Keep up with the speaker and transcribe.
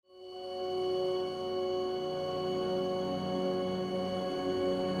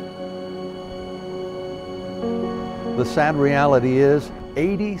The sad reality is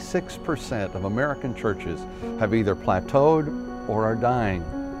 86% of American churches have either plateaued or are dying.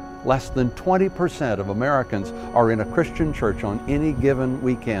 Less than 20% of Americans are in a Christian church on any given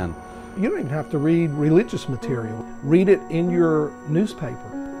weekend. You don't even have to read religious material. Read it in your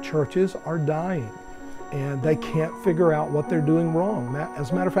newspaper. Churches are dying and they can't figure out what they're doing wrong. As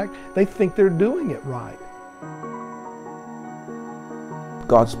a matter of fact, they think they're doing it right.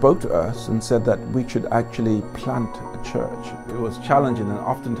 God spoke to us and said that we should actually plant a church. It was challenging, and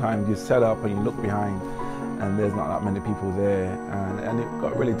oftentimes you set up and you look behind and there's not that many people there, and it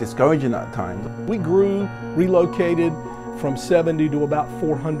got really discouraging at times. We grew, relocated from 70 to about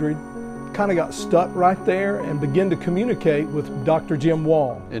 400, kind of got stuck right there and began to communicate with Dr. Jim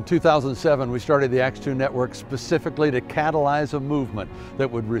Wall. In 2007, we started the Acts 2 Network specifically to catalyze a movement that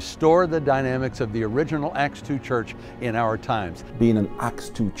would restore the dynamics of the original Acts 2 church in our times. Being an Acts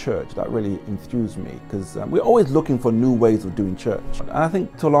 2 church, that really enthused me, because we're always looking for new ways of doing church. And I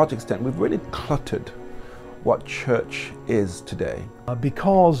think to a large extent, we've really cluttered what church is today.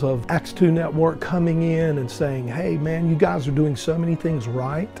 Because of Acts 2 Network coming in and saying, hey man, you guys are doing so many things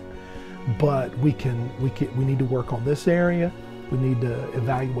right, but we need to work on this area, we need to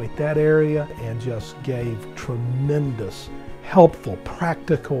evaluate that area, and just gave tremendous, helpful,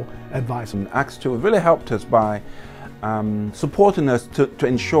 practical advice. And Acts 2 really helped us by supporting us to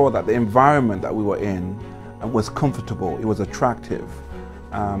ensure that the environment that we were in was comfortable, it was attractive,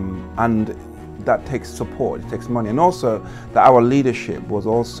 and that takes support, it takes money, and also that our leadership was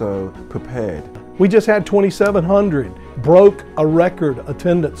also prepared. We just had 2,700, broke a record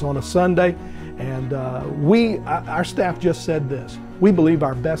attendance on a Sunday, and our staff just said this: we believe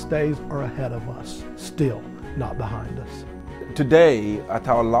our best days are ahead of us, still not behind us. Today, at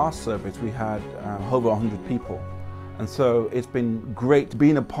our last service, we had over 100 people. And so it's been great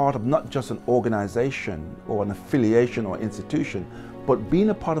being a part of not just an organization or an affiliation or institution, but being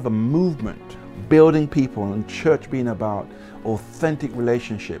a part of a movement, building people, and church being about authentic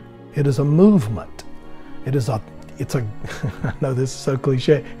relationship. It is a movement. It's a, I know this is so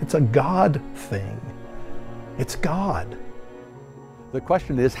cliche, it's a God thing. It's God. The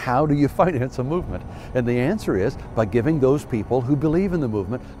question is, how do you finance a movement? And the answer is by giving those people who believe in the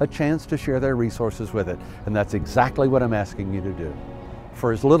movement a chance to share their resources with it. And that's exactly what I'm asking you to do.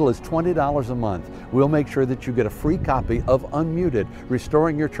 For as little as $20 a month, we'll make sure that you get a free copy of Unmuted,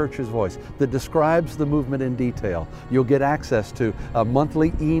 Restoring Your Church's Voice, that describes the movement in detail. You'll get access to a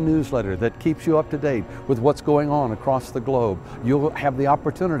monthly e-newsletter that keeps you up to date with what's going on across the globe. You'll have the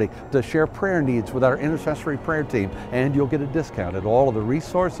opportunity to share prayer needs with our intercessory prayer team, and you'll get a discount at all of the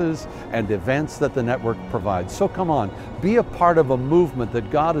resources and events that the network provides. So come on, be a part of a movement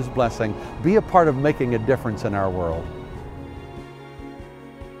that God is blessing. Be a part of making a difference in our world.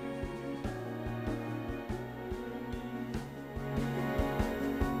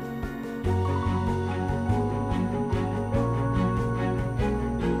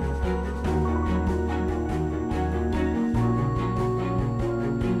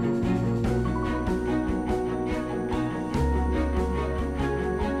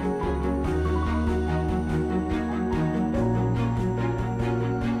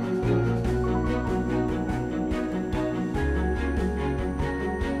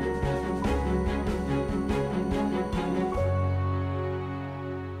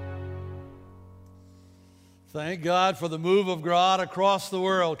 Thank God for the move of God across the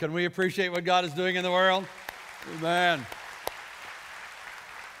world. Can we appreciate what God is doing in the world? Amen.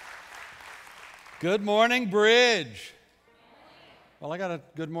 Good morning, Bridge. Well, I got a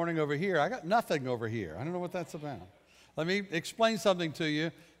good morning over here. I got nothing over here. I don't know what that's about. Let me explain something to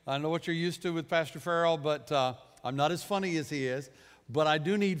you. I know what you're used to with Pastor Farrell, but I'm not as funny as he is. But I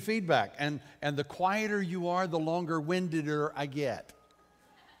do need feedback. And the quieter you are, the longer-windeder I get.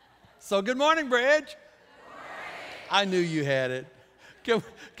 So good morning, Bridge. I knew you had it.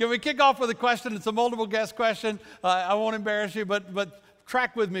 Can we kick off with a question? It's a multiple guess question. I won't embarrass you, but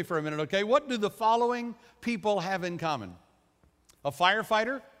track with me for a minute, okay? What do the following people have in common? A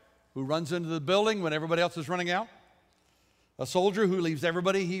firefighter who runs into the building when everybody else is running out. A soldier who leaves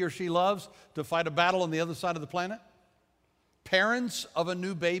everybody he or she loves to fight a battle on the other side of the planet. Parents of a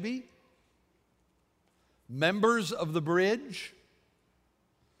new baby. Members of the Bridge.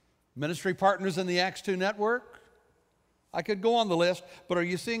 Ministry partners in the Acts 2 Network. I could go on the list, but are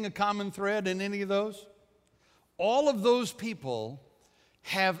you seeing a common thread in any of those? All of those people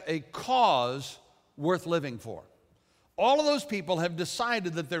have a cause worth living for. All of those people have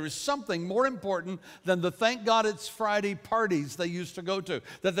decided that there is something more important than the thank God it's Friday parties they used to go to.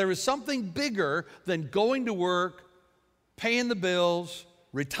 That there is something bigger than going to work, paying the bills,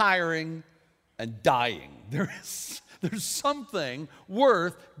 retiring, and dying. There's something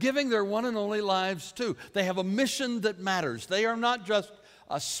worth giving their one and only lives to. They have a mission that matters. They are not just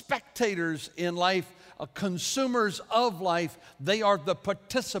spectators in life, consumers of life. They are the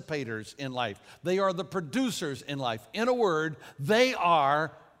participators in life. They are the producers in life. In a word, they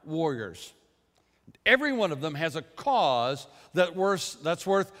are warriors. Every one of them has a cause that's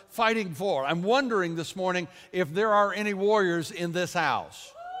worth fighting for. I'm wondering this morning if there are any warriors in this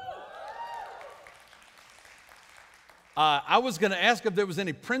house. I was going to ask if there was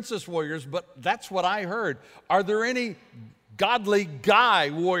any princess warriors, but that's what I heard. Are there any godly guy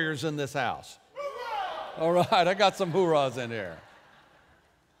warriors in this house? All right, I got some hoorahs in here.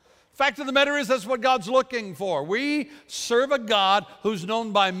 Fact of the matter is, that's what God's looking for. We serve a God who's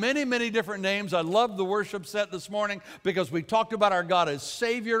known by many, many different names. I love the worship set this morning because we talked about our God as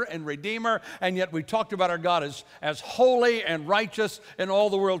Savior and Redeemer, and yet we talked about our God as holy and righteous, and all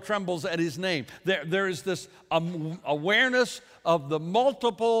the world trembles at His name. There is this awareness of the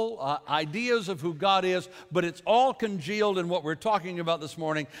multiple ideas of who God is, but it's all congealed in what we're talking about this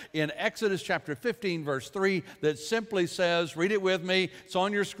morning in Exodus chapter 15, verse 3, that simply says, read it with me, it's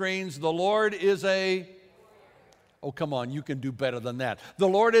on your screens, the Lord is a... Oh, come on, you can do better than that. The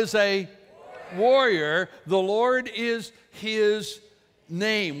Lord is a warrior. The Lord is His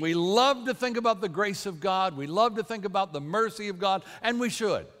name. We love to think about the grace of God. We love to think about the mercy of God, and we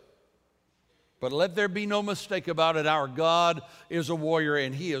should. But let there be no mistake about it, our God is a warrior,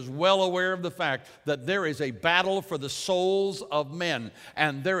 and He is well aware of the fact that there is a battle for the souls of men,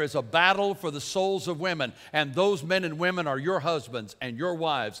 and there is a battle for the souls of women, and those men and women are your husbands and your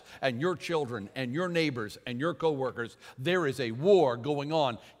wives and your children and your neighbors and your co-workers. There is a war going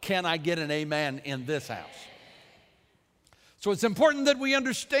on. Can I get an amen in this house? So it's important that we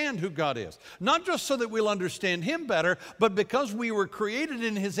understand who God is, not just so that we'll understand Him better, but because we were created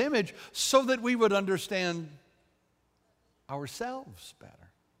in His image so that we would understand ourselves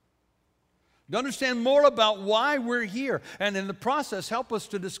better. To understand more about why we're here, and in the process help us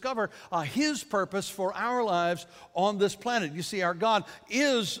to discover His purpose for our lives on this planet. You see, our God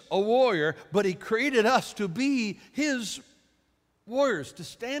is a warrior, but He created us to be His warriors, to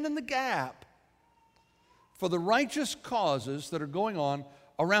stand in the gap for the righteous causes that are going on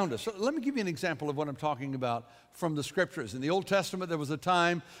around us. So let me give you an example of what I'm talking about from the Scriptures. In the Old Testament, there was a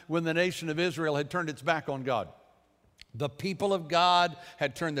time when the nation of Israel had turned its back on God. The people of God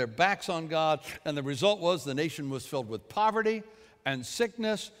had turned their backs on God, and the result was the nation was filled with poverty and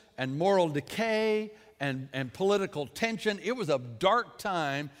sickness and moral decay and political tension. It was a dark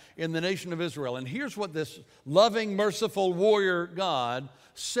time in the nation of Israel. And here's what this loving, merciful warrior God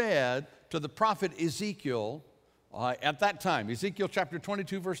said to the prophet Ezekiel at that time. Ezekiel chapter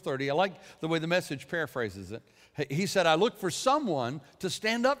 22, verse 30. I like the way the Message paraphrases it. He said, I look for someone to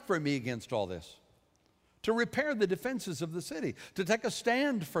stand up for me against all this, to repair the defenses of the city, to take a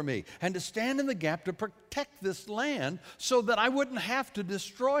stand for me, and to stand in the gap to protect this land so that I wouldn't have to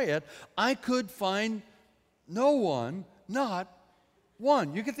destroy it. I could find no one, not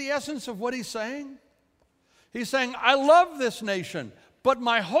one. You get the essence of what he's saying? He's saying, I love this nation, but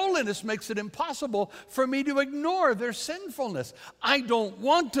my holiness makes it impossible for me to ignore their sinfulness. I don't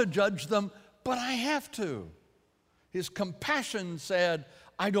want to judge them, but I have to. His compassion said,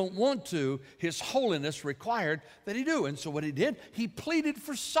 I don't want to. His holiness required that he do. And so what he did, he pleaded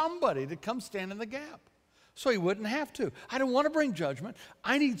for somebody to come stand in the gap so he wouldn't have to. I don't want to bring judgment.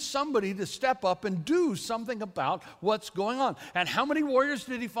 I need somebody to step up and do something about what's going on. And how many warriors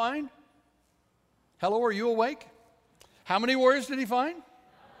did he find? Hello, are you awake? How many warriors did he find?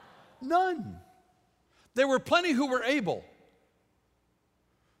 None. There were plenty who were able.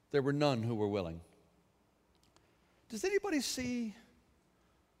 There were none who were willing. Does anybody see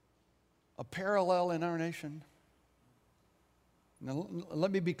a parallel in our nation? Now,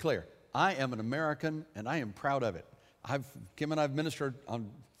 let me be clear. I am an American, and I am proud of it. Kim and I have ministered on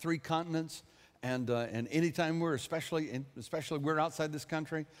 3 continents, and anytime we're, especially we're outside this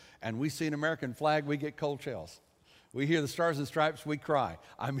country, and we see an American flag, we get cold chills. We hear the Stars and Stripes, we cry.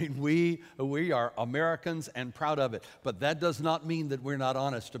 I mean, we are Americans and proud of it. But that does not mean that we're not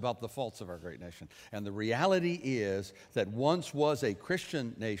honest about the faults of our great nation. And the reality is that once was a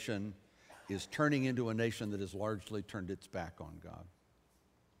Christian nation is turning into a nation that has largely turned its back on God.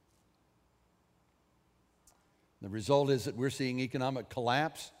 The result is that we're seeing economic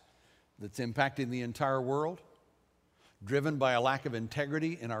collapse that's impacting the entire world, driven by a lack of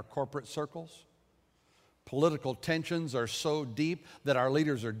integrity in our corporate circles. Political tensions are so deep that our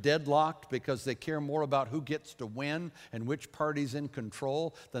leaders are deadlocked because they care more about who gets to win and which party's in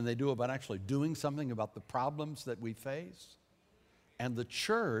control than they do about actually doing something about the problems that we face. And the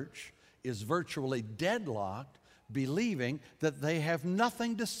church is virtually deadlocked believing that they have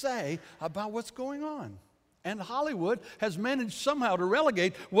nothing to say about what's going on. And Hollywood has managed somehow to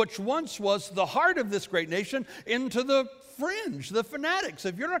relegate what once was the heart of this great nation into the fringe, the fanatics.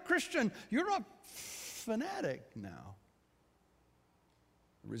 If you're a Christian, you're a fanatic now.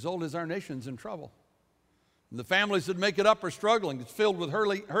 The result is our nation's in trouble. The families that make it up are struggling. It's filled with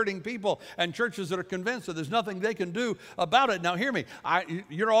hurting people and churches that are convinced that there's nothing they can do about it. Now, hear me.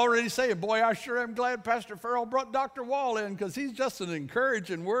 You're already saying, boy, I sure am glad Pastor Farrell brought Dr. Wall in because he's just an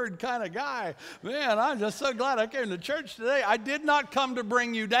encouraging word kind of guy. Man, I'm just so glad I came to church today. I did not come to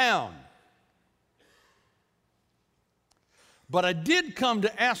bring you down. But I did come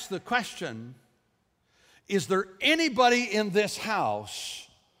to ask the question, is there anybody in this house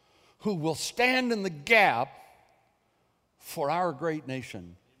who will stand in the gap for our great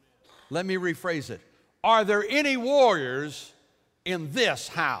nation? Let me rephrase it. Are there any warriors in this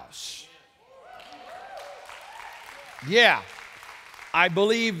house? Yeah, I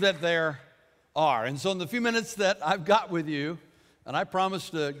believe that there are. And so in the few minutes that I've got with you, and I promise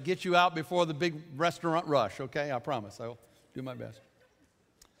to get you out before the big restaurant rush, okay? I promise. I'll do my best.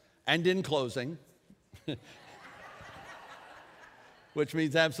 And in closing, which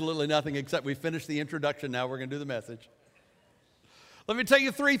means absolutely nothing except we finished the introduction, now we're going to do the message. Let me tell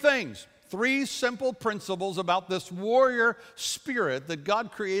you three things, three simple principles about this warrior spirit that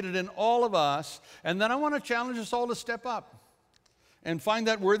God created in all of us, and then I want to challenge us all to step up and find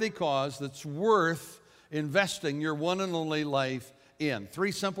that worthy cause that's worth investing your one and only life in.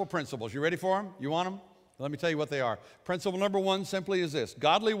 Three simple principles. You ready for them? You want them? Let me tell you what they are. Principle number one simply is this.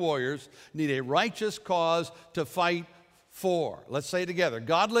 Godly warriors need a righteous cause to fight for. Let's say it together.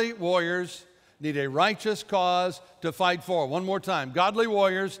 Godly warriors need a righteous cause to fight for. One more time. Godly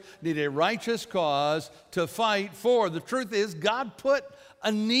warriors need a righteous cause to fight for. The truth is, God put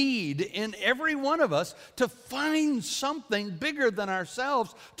a need in every one of us to find something bigger than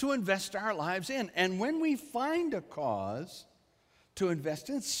ourselves to invest our lives in. And when we find a cause to invest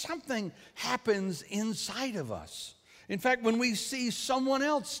in, something happens inside of us. In fact, when we see someone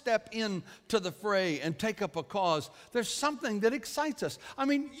else step into the fray and take up a cause, there's something that excites us. I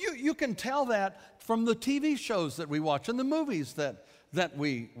mean, you can tell that from the TV shows that we watch and the movies that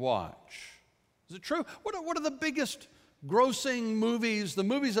we watch. Is it true? What are the biggest grossing movies, the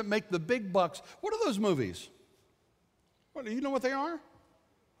movies that make the big bucks? What are those movies? Do you know what they are?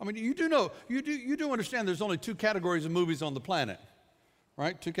 I mean, you do know, you do understand there's only two categories of movies on the planet,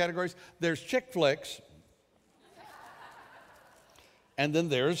 right? Two categories. There's chick flicks, and then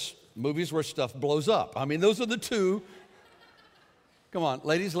there's movies where stuff blows up. I mean, those are the two. Come on,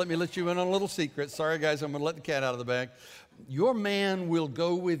 ladies, let me let you in on a little secret. Sorry, guys, I'm going to let the cat out of the bag. Your man will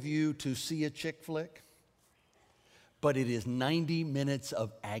go with you to see a chick flick, but it is 90 minutes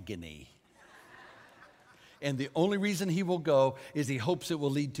of agony. And the only reason he will go is he hopes it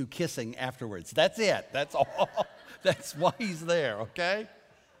will lead to kissing afterwards. That's it. That's all. That's why he's there, okay?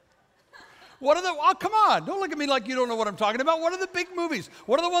 Oh, come on. Don't look at me like you don't know what I'm talking about. What are the big movies?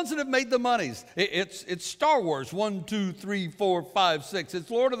 What are the ones that have made the monies? It's Star Wars, 1, 2, 3, 4, 5, 6.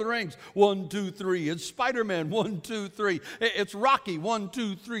 It's Lord of the Rings, 1, 2, 3. It's Spider-Man, 1, 2, 3. It's Rocky, 1,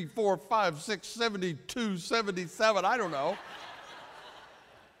 2, 3, 4, 5, 6, 72, 77. I don't know.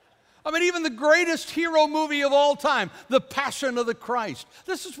 I mean, even the greatest hero movie of all time, The Passion of the Christ.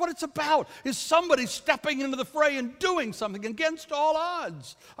 This is what it's about, is somebody stepping into the fray and doing something against all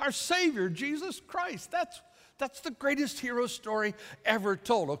odds. Our Savior, Jesus Christ. That's the greatest hero story ever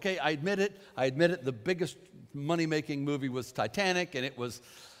told. Okay, I admit it. The biggest money-making movie was Titanic, and it was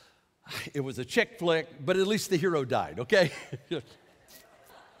a chick flick, but at least the hero died, okay?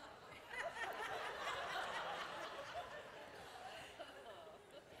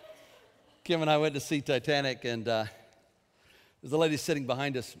 Kim and I went to see Titanic, and there's a lady sitting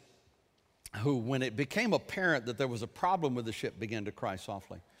behind us who, when it became apparent that there was a problem with the ship, began to cry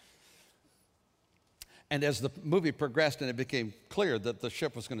softly. And as the movie progressed and it became clear that the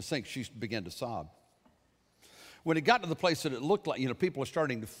ship was going to sink, she began to sob. When it got to the place that it looked like, people were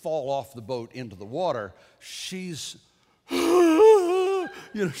starting to fall off the boat into the water, she's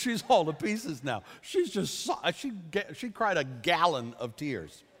she's all to pieces now. She's just, she cried a gallon of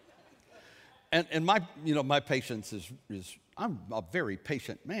tears. And my patience is I'm a very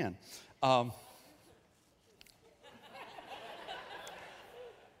patient man. At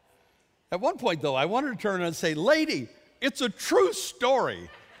one point, though, I wanted to turn and say, lady, it's a true story.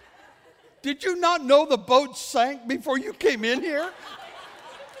 Did you not know the boat sank before you came in here?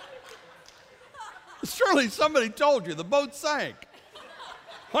 Surely somebody told you the boat sank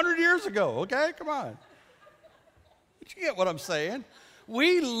 100 years ago, okay? Come on. But you get what I'm saying.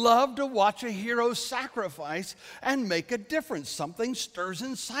 We love to watch a hero sacrifice and make a difference. Something stirs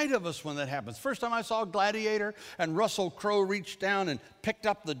inside of us when that happens. First time I saw Gladiator and Russell Crowe reached down and picked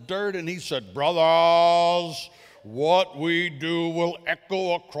up the dirt and he said, "Brothers, what we do will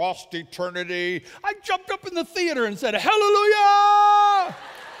echo across eternity." I jumped up in the theater and said, "Hallelujah!"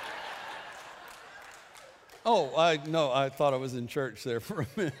 Oh, I thought I was in church there for a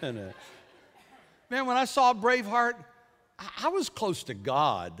minute. Man, when I saw Braveheart, I was close to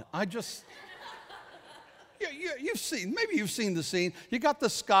God. You've seen the scene. You got the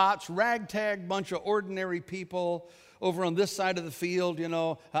Scots, ragtag bunch of ordinary people over on this side of the field,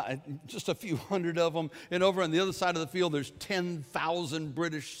 just a few hundred of them. And over on the other side of the field, there's 10,000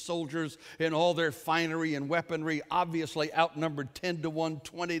 British soldiers in all their finery and weaponry, obviously outnumbered 10 to 1,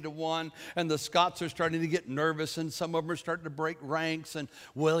 20 to 1. And the Scots are starting to get nervous, and some of them are starting to break ranks. And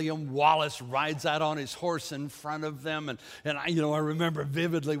William Wallace rides out on his horse in front of them. And I remember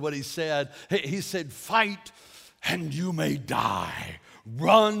vividly what he said. He said, "Fight and you may die.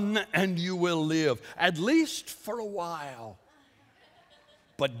 Run and you will live, at least for a while.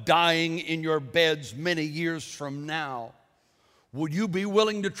 But dying in your beds many years from now, would you be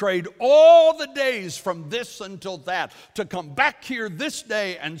willing to trade all the days from this until that to come back here this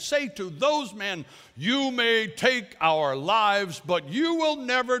day and say to those men, 'You may take our lives, but you will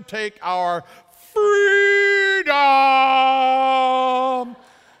never take our freedom'?"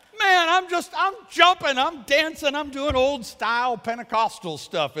 Man, I'm jumping, I'm dancing, I'm doing old style Pentecostal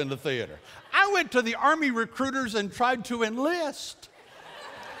stuff in the theater. I went to the Army recruiters and tried to enlist.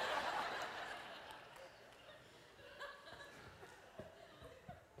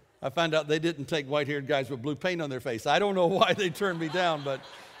 I found out they didn't take white-haired guys with blue paint on their face. I don't know why they turned me down, but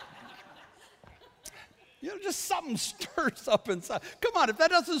just something stirs up inside. Come on, if that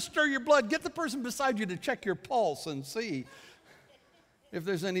doesn't stir your blood, get the person beside you to check your pulse and see if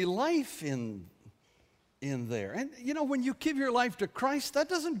there's any life in there. And when you give your life to Christ, that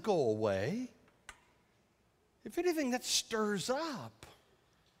doesn't go away. If anything, that stirs up.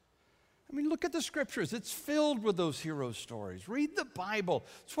 I mean, look at the scriptures. It's filled with those hero stories. Read the Bible.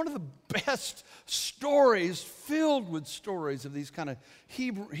 It's one of the best stories, filled with stories of these kind of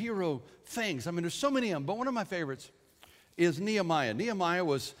hero things. I mean, there's so many of them, but one of my favorites is Nehemiah. Nehemiah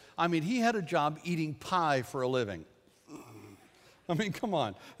he had a job eating pie for a living. I mean, come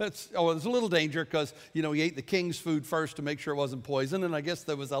on. There's a little danger because, he ate the king's food first to make sure it wasn't poison, and I guess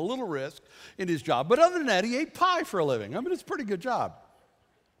there was a little risk in his job. But other than that, he ate pie for a living. I mean, it's a pretty good job.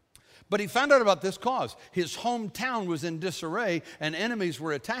 But he found out about this cause. His hometown was in disarray, and enemies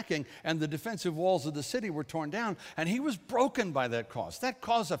were attacking, and the defensive walls of the city were torn down, and he was broken by that cause. That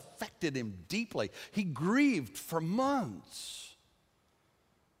cause affected him deeply. He grieved for months.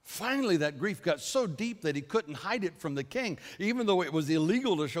 Finally, that grief got so deep that he couldn't hide it from the king. Even though it was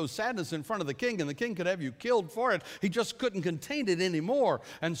illegal to show sadness in front of the king, and the king could have you killed for it, he just couldn't contain it anymore.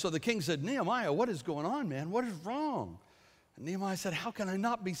 And so the king said, "Nehemiah, what is going on, man? What is wrong?" And Nehemiah said, "How can I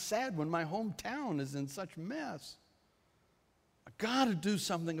not be sad when my hometown is in such mess? I got to do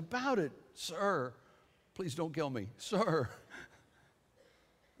something about it, sir. Please don't kill me, sir."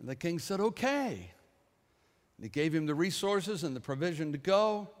 And the king said, "Okay." And he gave him the resources and the provision to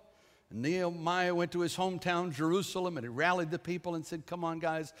go. And Nehemiah went to his hometown, Jerusalem, and he rallied the people and said, "Come on,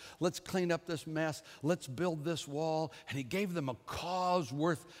 guys, let's clean up this mess. Let's build this wall." And he gave them a cause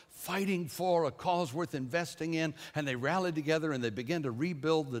worth fighting for, a cause worth investing in. And they rallied together and they began to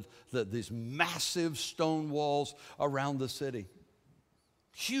rebuild these massive stone walls around the city.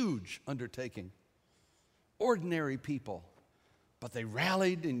 Huge undertaking. Ordinary people, but they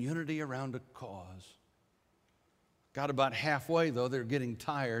rallied in unity around a cause. Got about halfway, though, they're getting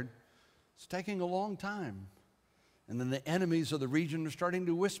tired. It's taking a long time. And then the enemies of the region are starting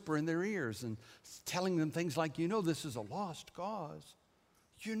to whisper in their ears and telling them things like, this is a lost cause.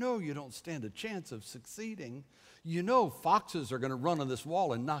 You don't stand a chance of succeeding. Foxes are going to run on this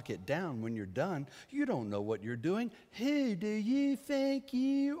wall and knock it down when you're done. You don't know what you're doing. Who do you think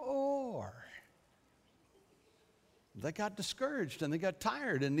you are? They got discouraged and they got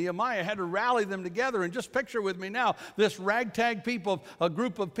tired, and Nehemiah had to rally them together. And just picture with me now this ragtag people, a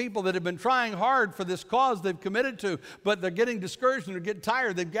group of people that have been trying hard for this cause they've committed to, but they're getting discouraged and they're getting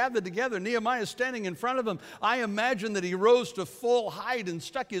tired. They've gathered together. Nehemiah is standing in front of them. I imagine that he rose to full height and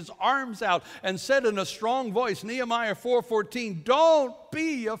stuck his arms out and said in a strong voice, Nehemiah 4:14, "Don't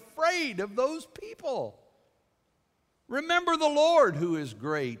be afraid of those people. Remember the Lord who is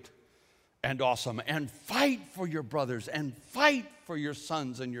great and awesome, and fight for your brothers, and fight for your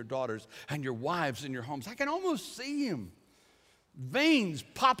sons and your daughters and your wives and your homes." I can almost see him, veins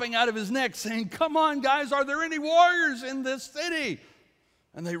popping out of his neck, saying, "Come on, guys, are there any warriors in this city?"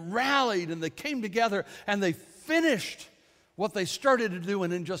 And they rallied and they came together and they finished what they started to do.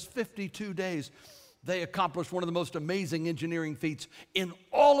 And in just 52 days, they accomplished one of the most amazing engineering feats in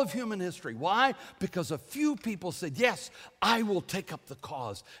all of human history. Why? Because a few people said, yes, I will take up the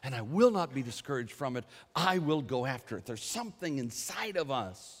cause and I will not be discouraged from it. I will go after it. There's something inside of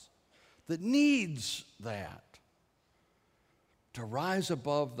us that needs that to rise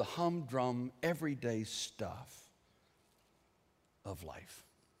above the humdrum, everyday stuff of life.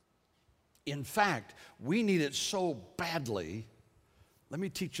 In fact, we need it so badly. Let me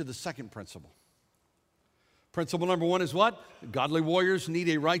teach you the second principle. Principle number one is what? Godly warriors need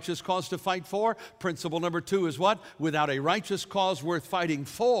a righteous cause to fight for. Principle number two is what? Without a righteous cause worth fighting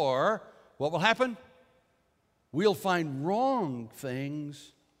for, what will happen? We'll find wrong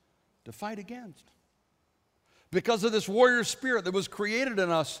things to fight against. Because of this warrior spirit that was created in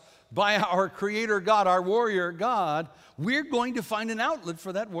us by our Creator God, our warrior God, we're going to find an outlet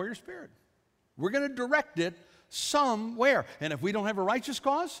for that warrior spirit. We're going to direct it somewhere. And if we don't have a righteous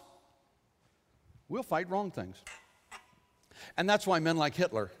cause, we'll fight wrong things. And that's why men like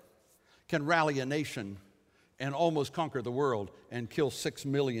Hitler can rally a nation and almost conquer the world and kill 6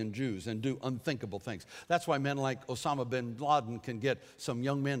 million Jews and do unthinkable things. That's why men like Osama bin Laden can get some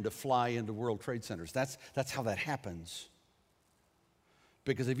young men to fly into World Trade Centers. That's how that happens.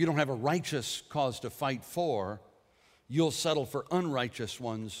 Because if you don't have a righteous cause to fight for, you'll settle for unrighteous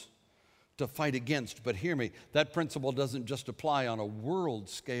ones to fight against. But hear me, that principle doesn't just apply on a world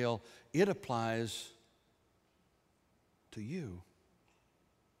scale, it applies to you.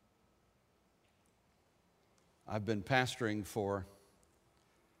 I've been pastoring for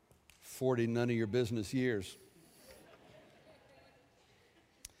 40 none-of-your-business years.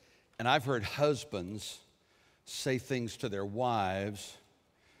 And I've heard husbands say things to their wives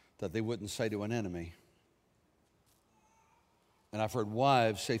that they wouldn't say to an enemy. And I've heard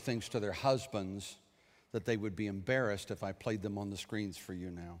wives say things to their husbands that they would be embarrassed if I played them on the screens for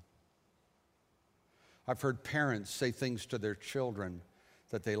you now. I've heard parents say things to their children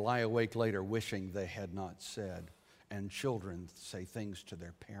that they lie awake later wishing they had not said. And children say things to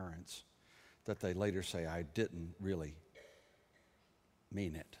their parents that they later say, I didn't really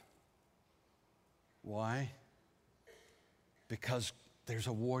mean it. Why? Because there's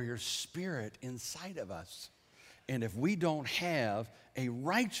a warrior spirit inside of us. And if we don't have a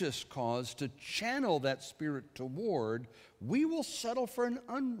righteous cause to channel that spirit toward, we will settle for an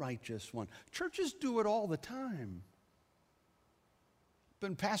unrighteous one. Churches do it all the time.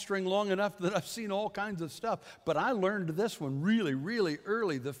 Been pastoring long enough that I've seen all kinds of stuff, but I learned this one really, really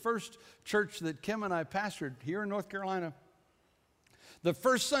early. The first church that Kim and I pastored here in North Carolina, the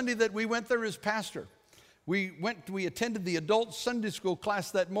first Sunday that we went there as pastor, we attended the adult Sunday school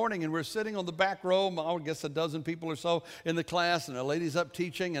class that morning, and we're sitting on the back row, I guess a dozen people or so in the class, and a lady's up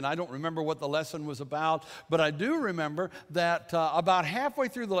teaching, and I don't remember what the lesson was about, but I do remember that about halfway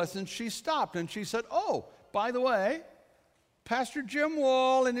through the lesson, she stopped, and she said, oh, by the way, Pastor Jim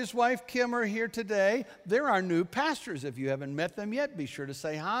Wall and his wife Kim are here today. They're our new pastors. If you haven't met them yet, be sure to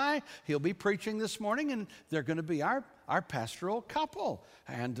say hi. He'll be preaching this morning, and they're going to be our pastoral couple.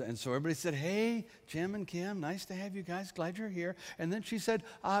 And so everybody said, hey, Jim and Kim, nice to have you guys. Glad you're here. And then she said,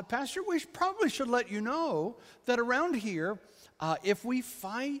 Pastor, we probably should let you know that around here, if we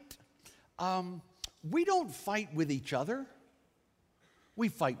fight, we don't fight with each other. We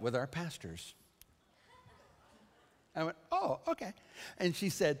fight with our pastors. I went, oh, okay. And she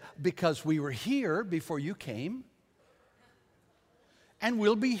said, because we were here before you came, and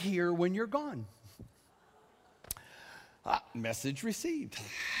we'll be here when you're gone. Message received.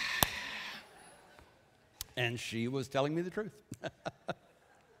 And she was telling me the truth.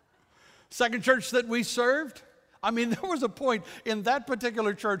 Second church that we served, I mean, there was a point in that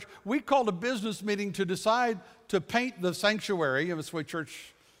particular church, we called a business meeting to decide to paint the sanctuary. That's the way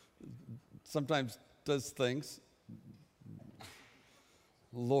church sometimes does things.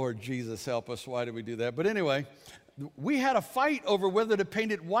 Lord Jesus, help us. Why did we do that? But anyway, we had a fight over whether to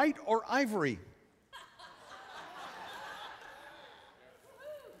paint it white or ivory.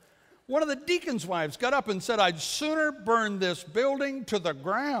 One of the deacons' wives got up and said, I'd sooner burn this building to the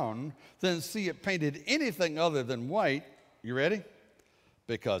ground than see it painted anything other than white. You ready?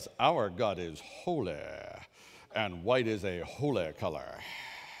 Because our God is holy, and white is a holy color.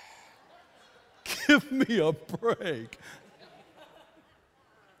 Give me a break.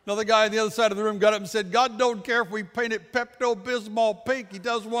 Another guy on the other side of the room got up and said, God don't care if we paint it Pepto-Bismol pink. He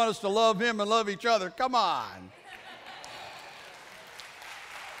does want us to love him and love each other. Come on.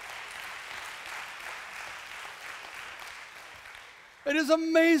 It is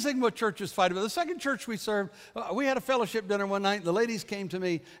amazing what churches fight about. The second church we served, we had a fellowship dinner one night. The ladies came to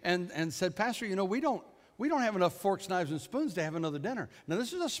me and said, Pastor, you know, we don't have enough forks, knives, and spoons to have another dinner. Now,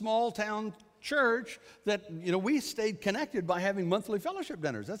 this is a small town church that, you know, we stayed connected by having monthly fellowship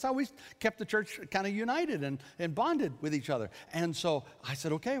dinners. That's how we kept the church kind of united and bonded with each other. And so I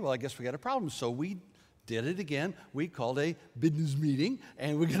said, okay, well, I guess we got a problem. So we did it again. We called a business meeting,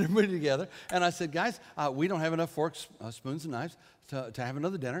 and we got everybody together. And I said, guys, we don't have enough forks, spoons, and knives to have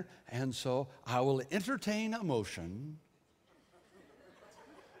another dinner. And so I will entertain a motion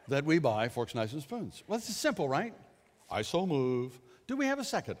that we buy forks, knives, and spoons. Well, this is simple, right? I so move. Do we have a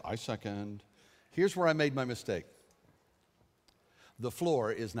second? I second. Here's where I made my mistake. The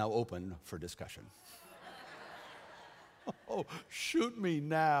floor is now open for discussion. Oh, shoot me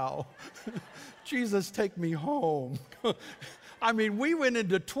now. Jesus, take me home. I mean, we went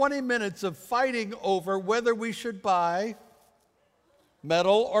into 20 minutes of fighting over whether we should buy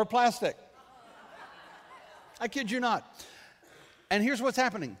metal or plastic. I kid you not. And here's what's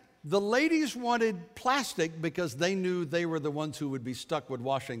happening. The ladies wanted plastic because they knew they were the ones who would be stuck with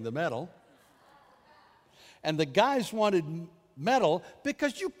washing the metal. And the guys wanted metal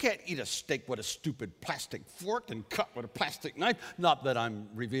because you can't eat a steak with a stupid plastic fork and cut with a plastic knife. Not that I'm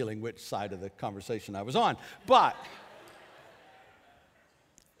revealing which side of the conversation I was on, but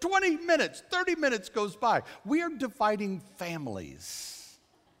 20 minutes, 30 minutes goes by. We are dividing families.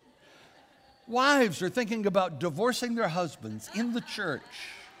 Wives are thinking about divorcing their husbands in the church.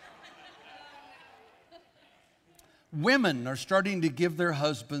 Women are starting to give their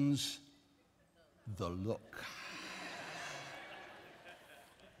husbands the look.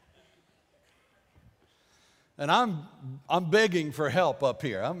 And I'm begging for help up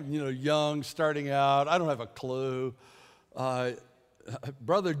here. I'm, young, starting out. I don't have a clue.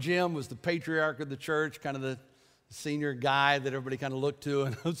 Brother Jim was the patriarch of the church, kind of the senior guy that everybody kind of looked to.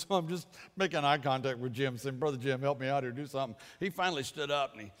 And so I'm just making eye contact with Jim, saying, Brother Jim, help me out here, do something. He finally stood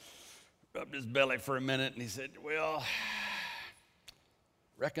up and he rubbed his belly for a minute and he said, well,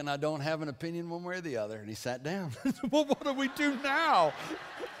 reckon I don't have an opinion one way or the other. And he sat down. Well, what do we do now?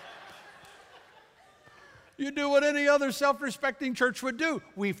 You do what any other self-respecting church would do.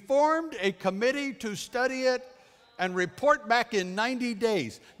 We formed a committee to study it and report back in 90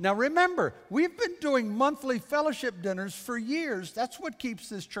 days. Now remember, we've been doing monthly fellowship dinners for years. That's what keeps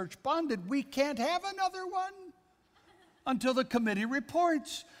this church bonded. We can't have another one until the committee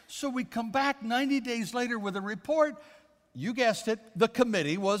reports. So we come back 90 days later with a report. You guessed it, the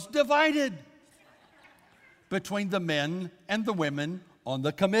committee was divided between the men and the women on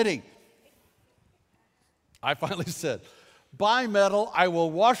the committee. I finally said, buy metal, I will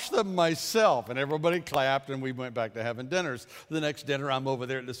wash them myself. And everybody clapped, and we went back to having dinners. The next dinner, I'm over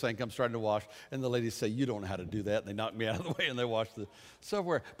there at the sink, I'm starting to wash, and the ladies say, you don't know how to do that. And they knock me out of the way, and they wash the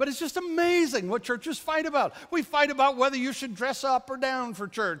silverware. But it's just amazing what churches fight about. We fight about whether you should dress up or down for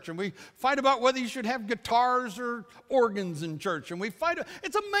church, and we fight about whether you should have guitars or organs in church, and we fight.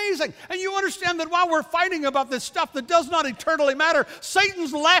 It's amazing. And you understand that while we're fighting about this stuff that does not eternally matter,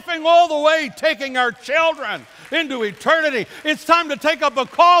 Satan's laughing all the way, taking our children into eternity. It's time to take up a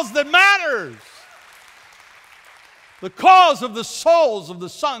cause that matters. The cause of the souls of the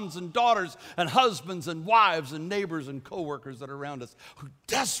sons and daughters and husbands and wives and neighbors and coworkers that are around us who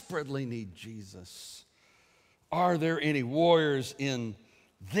desperately need Jesus. Are there any warriors in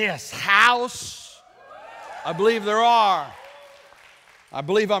this house? I believe there are. I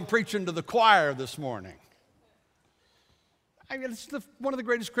believe I'm preaching to the choir this morning. I mean, one of the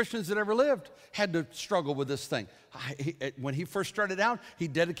greatest Christians that ever lived had to struggle with this thing. When he first started out, he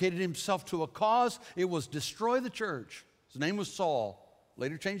dedicated himself to a cause. It was destroy the church. His name was Saul,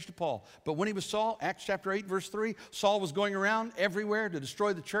 later changed to Paul. But when he was Saul, Acts chapter 8, verse 3, Saul was going around everywhere to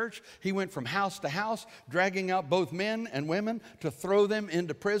destroy the church. He went from house to house, dragging out both men and women to throw them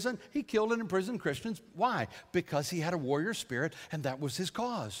into prison. He killed and imprisoned Christians. Why? Because he had a warrior spirit, and that was his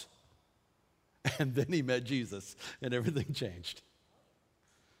cause. And then he met Jesus, and everything changed.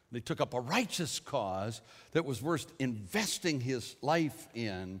 He took up a righteous cause that was worth investing his life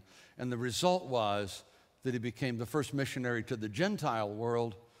in, and the result was that he became the first missionary to the Gentile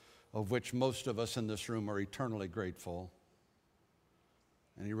world, of which most of us in this room are eternally grateful.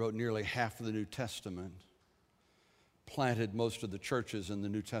 And he wrote nearly half of the New Testament, planted most of the churches in the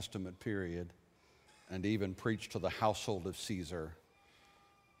New Testament period, and even preached to the household of Caesar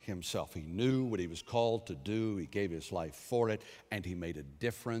himself. He knew what he was called to do. He gave his life for it, and he made a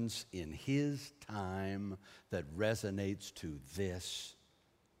difference in his time that resonates to this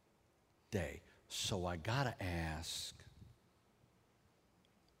day. So I gotta ask,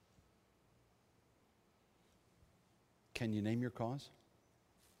 can you name your cause?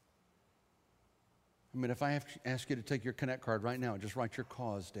 I mean, if I have to ask you to take your Connect card right now and just write your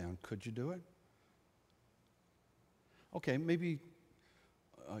cause down, could you do it? Okay, maybe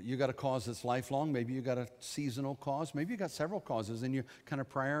you got a cause that's lifelong. Maybe you got a seasonal cause. Maybe you got several causes, and you kind of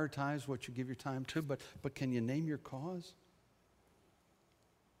prioritize what you give your time to. But can you name your cause?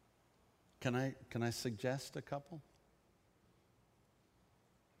 Can I suggest a couple?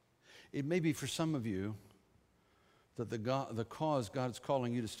 It may be for some of you that the cause God's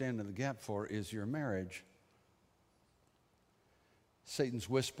calling you to stand in the gap for is your marriage. Satan's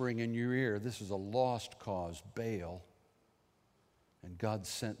whispering in your ear, this is a lost cause, bail. And God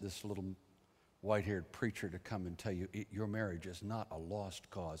sent this little white-haired preacher to come and tell you, your marriage is not a lost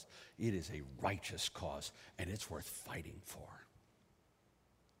cause. It is a righteous cause, and it's worth fighting for.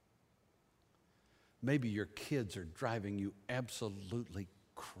 Maybe your kids are driving you absolutely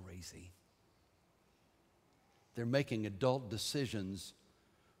crazy. They're making adult decisions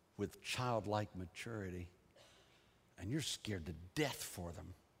with childlike maturity, and you're scared to death for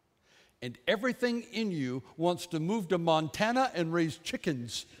them. And everything in you wants to move to Montana and raise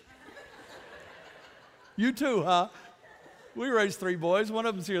chickens. You too, huh? We raised 3 boys. One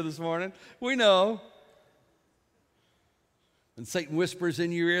of them's here this morning. We know. And Satan whispers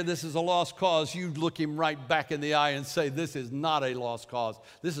in your ear, this is a lost cause. You look him right back in the eye and say, this is not a lost cause.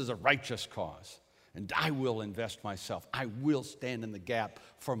 This is a righteous cause. And I will invest myself. I will stand in the gap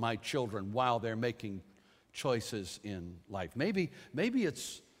for my children while they're making choices in life. Maybe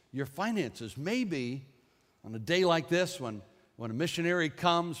it's your finances. Maybe on a day like this when a missionary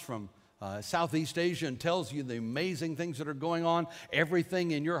comes from Southeast Asia and tells you the amazing things that are going on,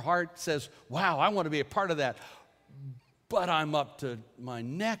 everything in your heart says, wow, I want to be a part of that. But I'm up to my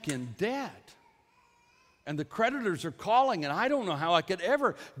neck in debt. And the creditors are calling, and I don't know how I could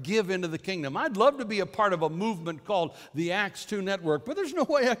ever give into the kingdom. I'd love to be a part of a movement called the Acts 2 Network, but there's no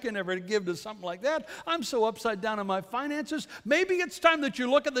way I can ever give to something like that. I'm so upside down in my finances. Maybe it's time that you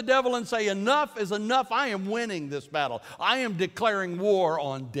look at the devil and say, enough is enough. I am winning this battle. I am declaring war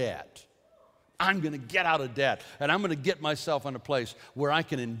on debt. I'm going to get out of debt, and I'm going to get myself in a place where I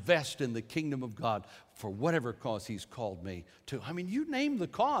can invest in the kingdom of God for whatever cause He's called me to. I mean, you name the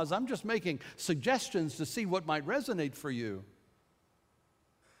cause. I'm just making suggestions to see what might resonate for you.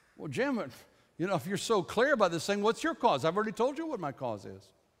 Well, Jim, if you're so clear about this thing, what's your cause? I've already told you what my cause is.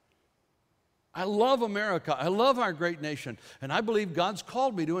 I love America. I love our great nation, and I believe God's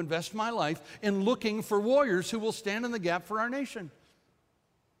called me to invest my life in looking for warriors who will stand in the gap for our nation.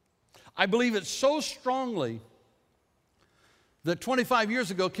 I believe it so strongly that 25 years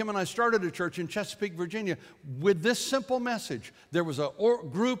ago, Kim and I started a church in Chesapeake, Virginia, with this simple message. There was a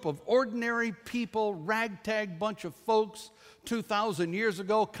group of ordinary people, ragtag bunch of folks 2,000 years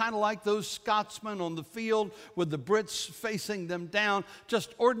ago, kind of like those Scotsmen on the field with the Brits facing them down,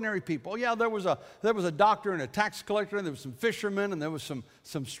 just ordinary people. Yeah, there was a doctor and a tax collector, and there was some fishermen, and there was some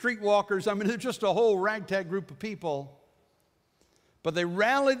streetwalkers. I mean, it was just a whole ragtag group of people. But they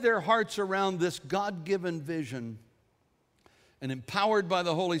rallied their hearts around this God-given vision, and empowered by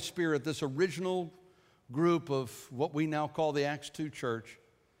the Holy Spirit, this original group of what we now call the Acts 2 Church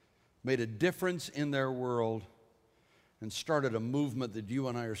made a difference in their world and started a movement that you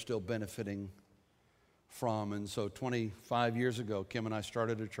and I are still benefiting from. And so 25 years ago, Kim and I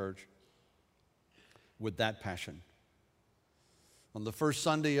started a church with that passion. On the first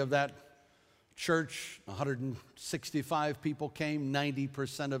Sunday of that church, 165 people came.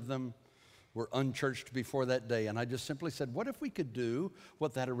 90% of them were unchurched before that day. And I just simply said, what if we could do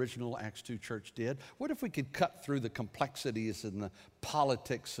what that original Acts 2 church did? What if we could cut through the complexities and the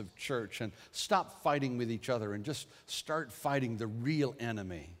politics of church and stop fighting with each other and just start fighting the real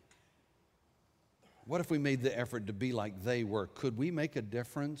enemy? What if we made the effort to be like they were? Could we make a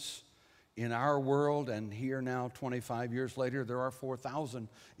difference in our world? And here now, 25 years later, there are 4,000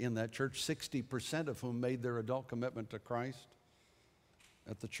 in that church, 60% of whom made their adult commitment to Christ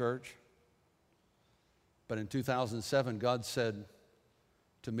at the church. But in 2007, God said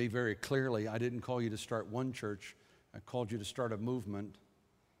to me very clearly, I didn't call you to start one church, I called you to start a movement.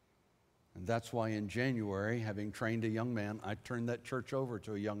 And that's why in January, having trained a young man, I turned that church over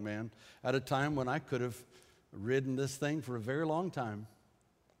to a young man at a time when I could have ridden this thing for a very long time.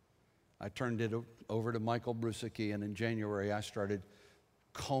 I turned it over to Michael Brusicki, and in January I started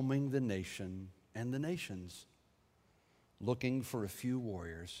combing the nation and the nations, looking for a few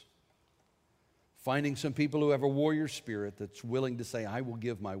warriors, finding some people who have a warrior spirit that's willing to say, I will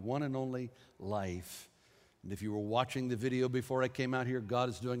give my one and only life. And if you were watching the video before I came out here, God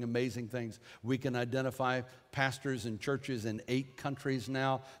is doing amazing things. We can identify pastors and churches in 8 countries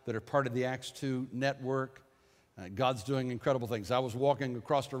now that are part of the Acts 2 network. God's doing incredible things. I was walking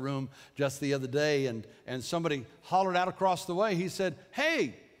across the room just the other day, and somebody hollered out across the way. He said,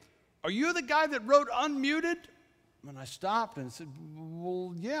 "Hey, are you the guy that wrote Unmuted?" And I stopped and said,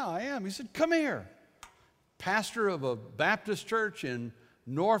 "Well, yeah, I am." He said, "Come here." Pastor of a Baptist church in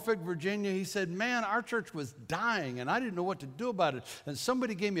Norfolk, Virginia. He said, "Man, our church was dying, and I didn't know what to do about it. And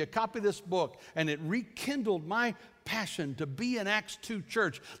somebody gave me a copy of this book, and it rekindled my passion to be an Acts 2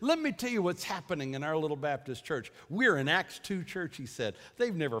 church. Let me tell you what's happening in our little Baptist church. We're an Acts 2 church," he said.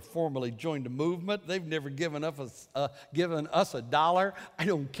 "They've never formally joined a movement. They've never given us a dollar. I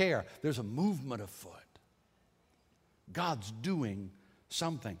don't care. There's a movement afoot. God's doing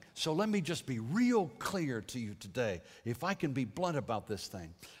something." So let me just be real clear to you today. If I can be blunt about this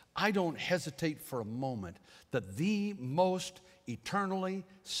thing, I don't hesitate for a moment that the most eternally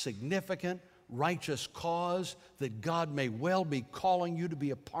significant righteous cause that God may well be calling you to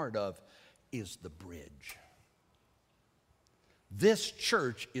be a part of is the bridge. This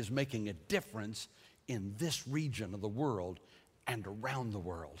church is making a difference in this region of the world and around the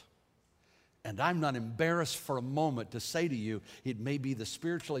world. And I'm not embarrassed for a moment to say to you, it may be the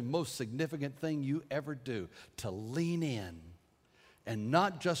spiritually most significant thing you ever do, to lean in and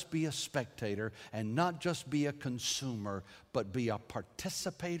not just be a spectator and not just be a consumer, but be a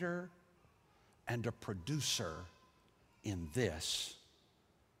participator and a producer in this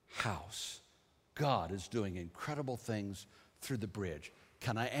house. God is doing incredible things through the bridge.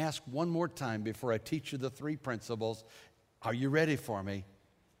 Can I ask one more time before I teach you the 3 principles? Are you ready for me?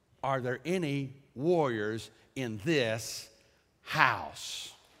 Are there any warriors in this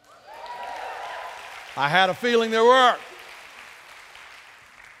house? I had a feeling there were.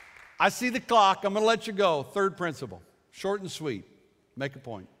 I see the clock. I'm going to let you go. 3rd principle. Short and sweet. Make a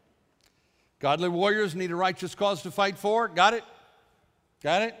point. Godly warriors need a righteous cause to fight for. Got it?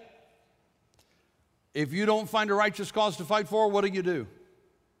 Got it? If you don't find a righteous cause to fight for, what do?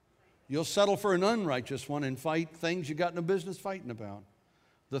 You'll settle for an unrighteous one and fight things you got no business fighting about.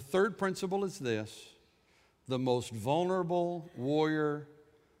 The 3rd principle is this: the most vulnerable warrior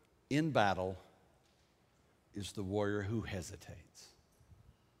in battle is the warrior who hesitates.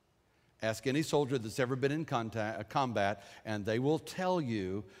 Ask any soldier that's ever been in combat, and they will tell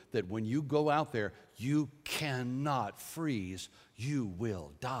you that when you go out there, you cannot freeze. You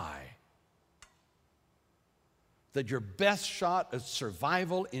will die. That your best shot at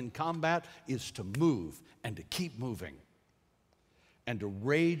survival in combat is to move and to keep moving and to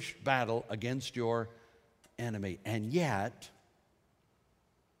wage battle against your enemy. And yet,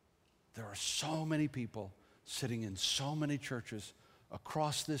 there are so many people sitting in so many churches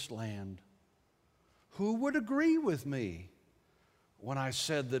across this land who would agree with me when I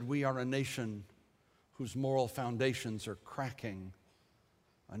said that we are a nation whose moral foundations are cracking,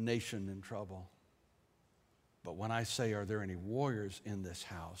 a nation in trouble. But when I say, are there any warriors in this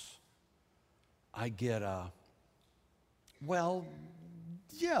house, I get a, well,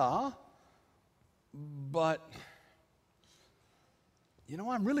 yeah, but, you know,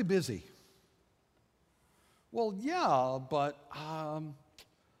 I'm really busy. Well, yeah, but,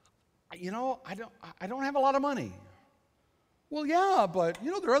 you know, I don't have a lot of money. Well, yeah, but,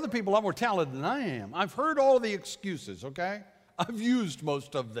 you know, there are other people a lot more talented than I am. I've heard all the excuses, okay? I've used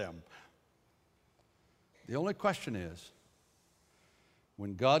most of them. The only question is,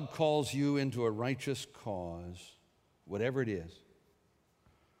 when God calls you into a righteous cause, whatever it is,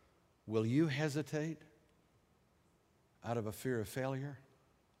 will you hesitate out of a fear of failure?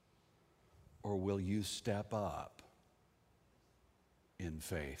 Or will you step up in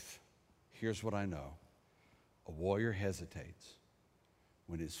faith? Here's what I know. A warrior hesitates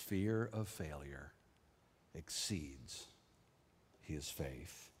when his fear of failure exceeds his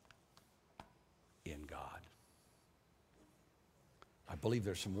faith in God. I believe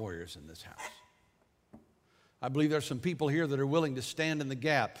there's some warriors in this house. I believe there's some people here that are willing to stand in the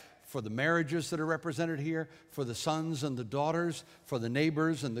gap for the marriages that are represented here, for the sons and the daughters, for the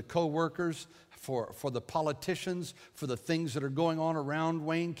neighbors and the co-workers, for the politicians, for the things that are going on around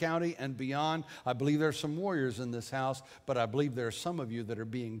Wayne County and beyond. I believe there's some warriors in this house, but I believe there are some of you that are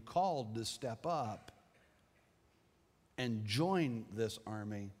being called to step up and join this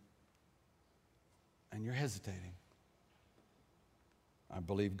army, and you're hesitating. I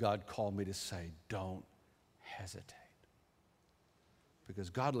believe God called me to say, don't hesitate. Because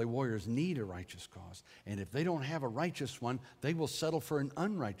godly warriors need a righteous cause. And if they don't have a righteous one, they will settle for an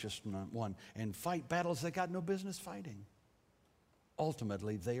unrighteous one and fight battles they got no business fighting.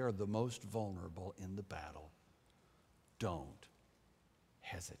 Ultimately, they are the most vulnerable in the battle. Don't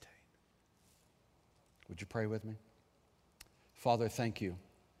hesitate. Would you pray with me? Father, thank you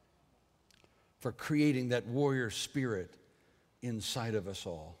for creating that warrior spirit inside of us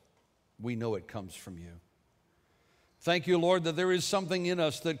all. We know it comes from you. Thank you, Lord, that there is something in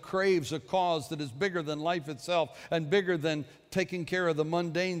us that craves a cause that is bigger than life itself and bigger than taking care of the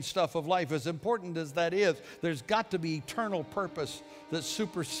mundane stuff of life. As important as that is, there's got to be eternal purpose that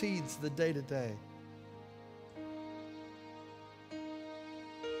supersedes the day-to-day.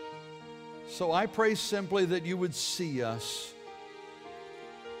 So I pray simply that you would see us,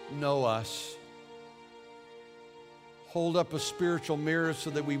 know us, hold up a spiritual mirror so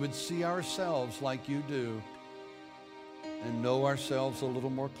that we would see ourselves like you do, and know ourselves a little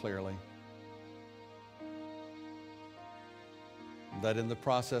more clearly. That in the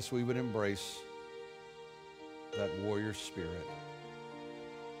process we would embrace that warrior spirit.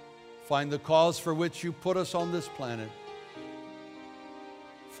 Find the cause for which you put us on this planet.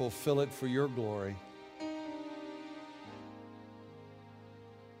 Fulfill it for your glory.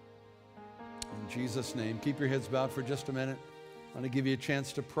 In Jesus' name, keep your heads bowed for just a minute. I'm going to give you a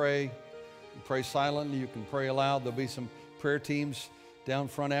chance to pray. You pray silently, you can pray aloud. There'll be some prayer teams down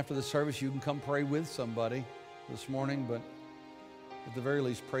front after the service. You can come pray with somebody this morning, but at the very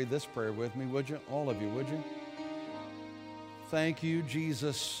least, pray this prayer with me, would you? All of you, would you? Thank you,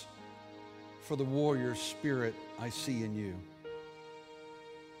 Jesus, for the warrior spirit I see in you.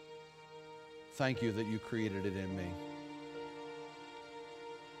 Thank you that you created it in me.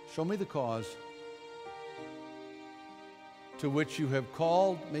 Show me the cause to which you have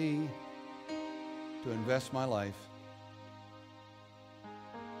called me to invest my life.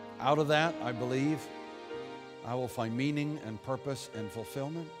 Out of that, I believe, I will find meaning and purpose and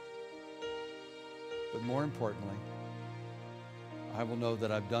fulfillment. But more importantly, I will know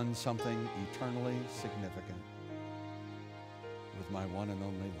that I've done something eternally significant with my one and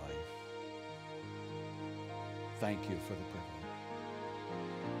only life. Thank you for the privilege.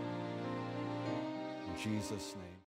 In Jesus' name.